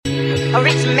a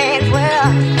rich man's world.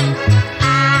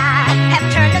 I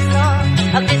have turned the soul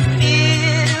of this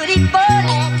beautiful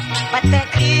land, but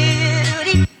that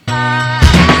beauty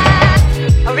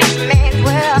a rich man's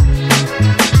world.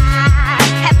 I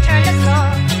have turned the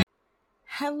soul.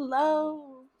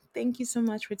 Hello. Thank you so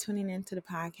much for tuning into the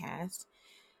podcast.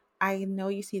 I know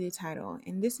you see the title,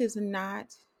 and this is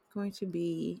not going to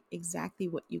be exactly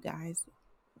what you guys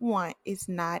want. It's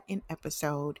not an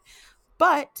episode,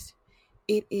 but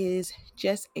it is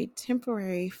just a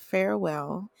temporary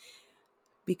farewell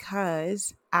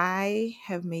because I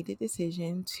have made the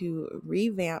decision to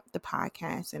revamp the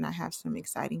podcast, and I have some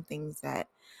exciting things that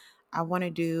I want to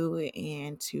do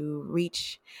and to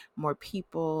reach more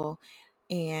people.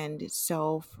 And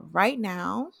so for right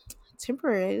now,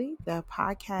 temporarily, the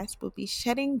podcast will be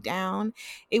shutting down.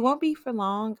 It won't be for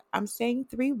long. I'm saying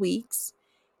 3 weeks,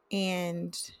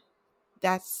 and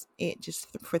that's it, just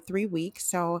for 3 weeks.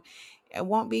 So it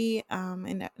won't be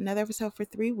another episode for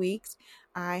 3 weeks.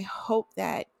 I hope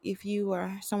that if you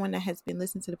are someone that has been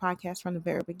listening to the podcast from the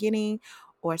very beginning,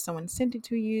 or someone sent it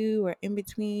to you, or in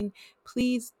between,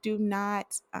 please do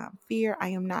not fear. I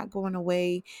am not going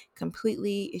away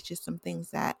completely. It's just some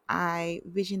things that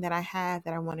vision that I have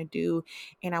that I want to do,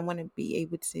 and I want to be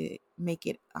able to make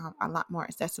it a lot more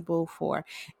accessible for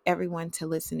everyone to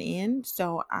listen in.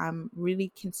 So I'm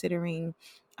really considering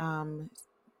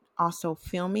also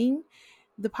filming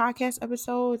the podcast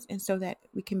episodes, and so that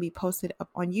we can be posted up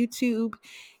on YouTube,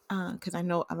 because I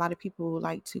know a lot of people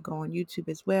like to go on YouTube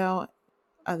as well,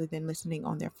 other than listening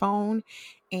on their phone.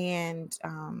 And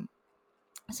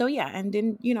so yeah, and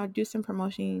then do some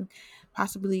promotion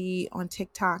possibly on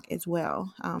TikTok as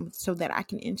well, so that I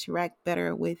can interact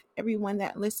better with everyone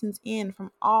that listens in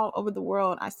from all over the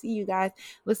world. I see you guys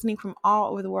listening from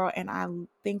all over the world, and I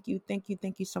thank you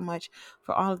so much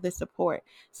for all of the support.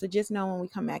 So just know when we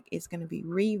come back, it's going to be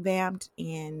revamped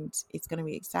and it's going to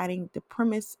be exciting. The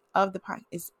premise of the podcast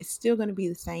is still going to be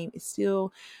the same. It's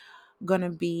still going to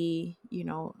be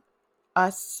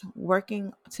us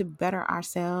working to better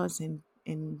ourselves and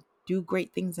do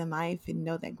great things in life, and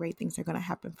know that great things are going to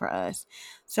happen for us.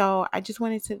 So I just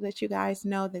wanted to let you guys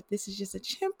know that this is just a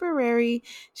temporary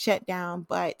shutdown,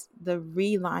 but the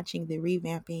relaunching, the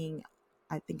revamping,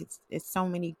 I think it's so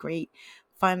many great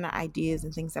fun ideas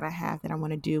and things that I have that I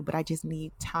want to do, but I just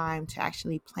need time to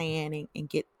actually plan and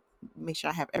make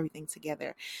sure I have everything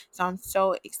together. So I'm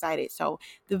so excited. So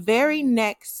the very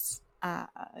next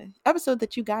episode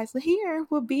that you guys will hear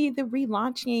will be the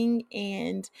relaunching,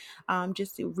 and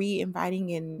just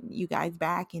re-inviting in you guys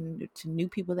back, and to new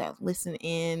people that listen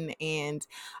in, and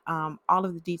all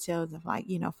of the details of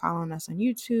following us on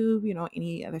YouTube,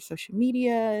 any other social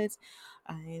medias.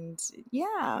 And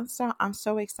yeah, so I'm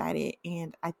so excited,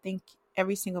 and I think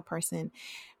every single person,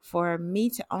 for me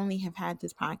to only have had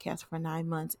this podcast for 9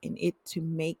 months and it to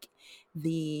make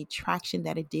the traction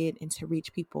that it did, and to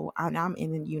reach people, and I'm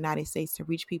in the United States, to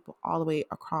reach people all the way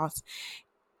across,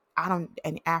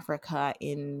 in Africa,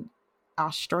 in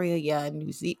Australia,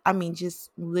 New Zealand, I mean, just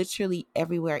literally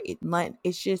everywhere.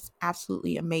 It's just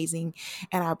absolutely amazing.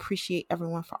 And I appreciate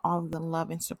everyone for all of the love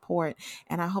and support.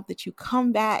 And I hope that you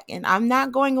come back, and I'm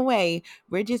not going away.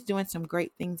 We're just doing some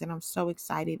great things, and I'm so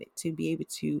excited to be able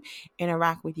to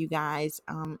interact with you guys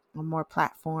on more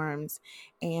platforms,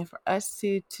 and for us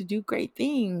to do great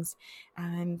things.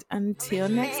 And until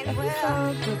next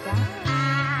episode, goodbye.